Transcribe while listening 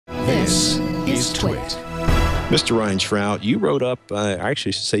This is TWiT. Mr. Ryan Shrout, you wrote up, I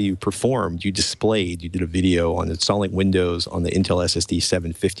actually should say you performed, you displayed, you did a video on installing Windows on the Intel SSD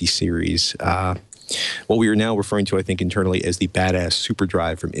 750 series. What we are now referring to, I think, internally as the badass super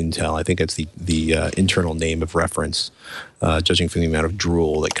drive from Intel. I think that's the internal name of reference, judging from the amount of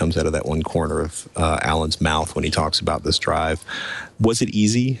drool that comes out of that one corner of Alan's mouth when he talks about this drive. Was it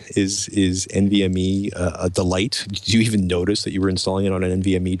easy? Is NVMe a delight? Did you even notice that you were installing it on an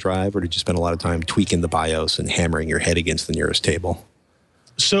NVMe drive, or did you spend a lot of time tweaking the BIOS and hammering your head against the nearest table?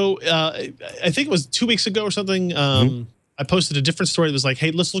 So I think it was 2 weeks ago or something. I posted a different story that was like, hey,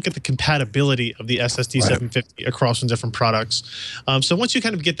 let's look at the compatibility of the SSD 750 across some different products. So once you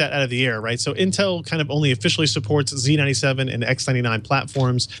kind of get that out of the air, right? So Intel kind of only officially supports Z97 and X99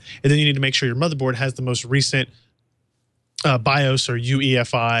 platforms. And then you need to make sure your motherboard has the most recent BIOS or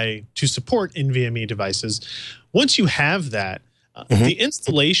UEFI to support NVMe devices. Once you have that, the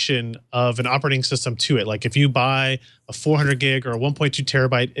installation of an operating system to it, like if you buy a 400 gig or a 1.2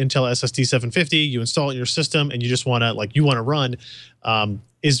 terabyte Intel SSD 750, you install it in your system and you just want to run,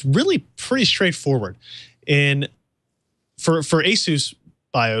 is really pretty straightforward. And for ASUS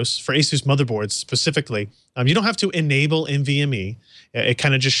BIOS, for ASUS motherboards specifically, you don't have to enable NVMe. It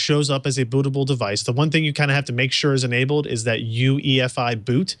kind of just shows up as a bootable device. The one thing you kind of have to make sure is enabled is that UEFI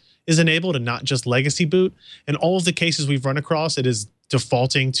boot is enabled and not just legacy boot. In all of the cases we've run across, it is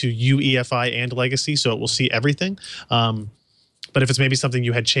defaulting to UEFI and legacy, so it will see everything. But if it's maybe something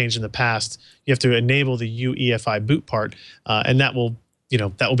you had changed in the past, you have to enable the UEFI boot part, and that will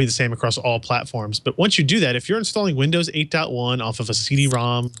be the same across all platforms. But once you do that, if you're installing Windows 8.1 off of a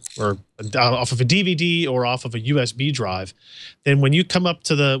CD-ROM or off of a DVD or off of a USB drive, then when you come up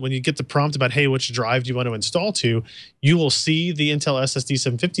to when you get the prompt about, hey, which drive do you want to install to, you will see the Intel SSD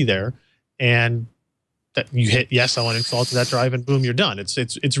 750 there, and that you hit yes, I want to install to that drive, and boom, you're done.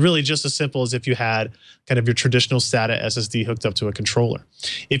 It's really just as simple as if you had kind of your traditional SATA SSD hooked up to a controller.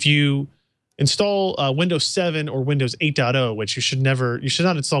 If you install Windows 7 or Windows 8.0, which you should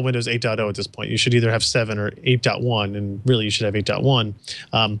not install Windows 8.0 at this point. You should either have 7 or 8.1, and really you should have 8.1.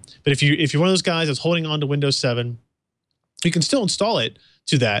 But if you're one of those guys that's holding on to Windows 7, you can still install it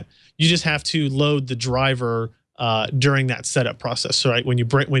to that. You just have to load the driver during that setup process. So when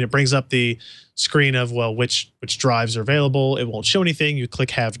it brings up the screen of, well, which drives are available, it won't show anything. You click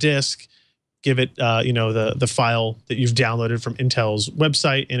Have Disk, give it the file that you've downloaded from Intel's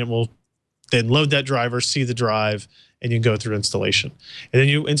website, and it will then load that driver, see the drive, and you go through installation. And then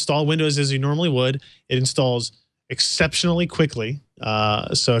you install Windows as you normally would. It installs exceptionally quickly.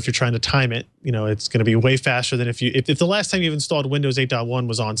 So if you're trying to time it, it's going to be way faster than if the last time you've installed Windows 8.1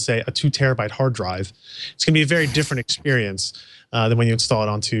 was on, say, a 2 terabyte hard drive. It's going to be a very different experience than when you install it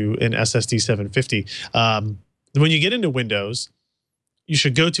onto an SSD 750. When you get into Windows, you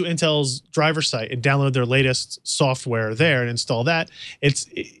should go to Intel's driver site and download their latest software there and install that.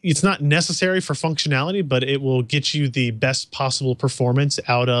 It's not necessary for functionality, but it will get you the best possible performance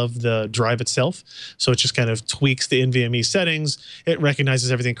out of the drive itself. So it just kind of tweaks the NVMe settings. It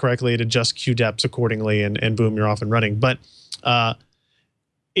recognizes everything correctly. It adjusts QDEPs accordingly, and boom, you're off and running. But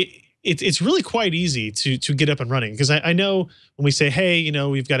it's really quite easy to get up and running, because I know when we say, hey,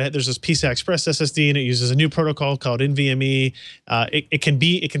 there's this PCI Express SSD and it uses a new protocol called NVMe.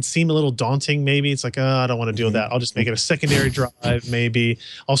 It can seem a little daunting. Maybe it's like, I don't want to deal with that. I'll just make it a secondary drive. Maybe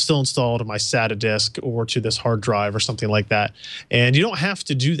I'll still install to my SATA disk or to this hard drive or something like that. And you don't have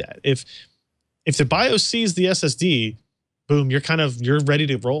to do that. If the BIOS sees the SSD, boom, you're ready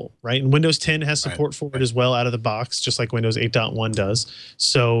to roll, right? And Windows 10 has support for it as well out of the box, just like Windows 8.1 does.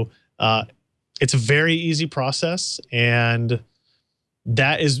 So it's a very easy process, and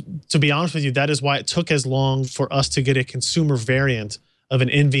that is, to be honest with you, that is why it took as long for us to get a consumer variant of an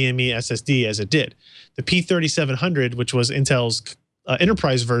NVMe SSD as it did. The P3700, which was Intel's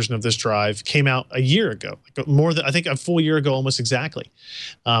enterprise version of this drive, came out a year ago, I think a full year ago, almost exactly.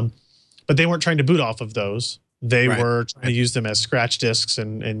 But they weren't trying to boot off of those. They were trying to use them as scratch disks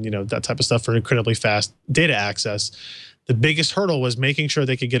and that type of stuff for incredibly fast data access. The biggest hurdle was making sure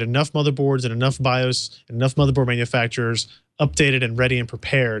they could get enough motherboards and enough BIOS, and enough motherboard manufacturers updated and ready and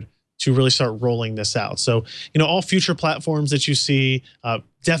prepared to really start rolling this out. So, all future platforms that you see,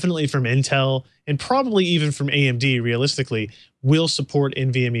 definitely from Intel and probably even from AMD, realistically, will support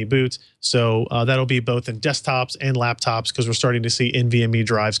NVMe boot. So that'll be both in desktops and laptops, because we're starting to see NVMe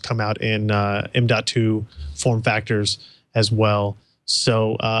drives come out in M.2 form factors as well.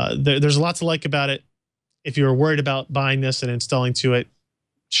 So there's a lot to like about it. If you're worried about buying this and installing to it,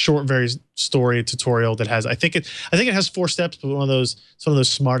 short, very story tutorial that has, I think it has 4 steps, but some of those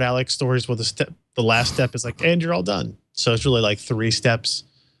smart Alex stories where the last step is like, and you're all done. So it's really like 3 steps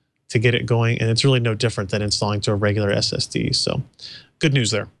to get it going, and it's really no different than installing to a regular SSD. So good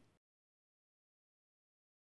news there.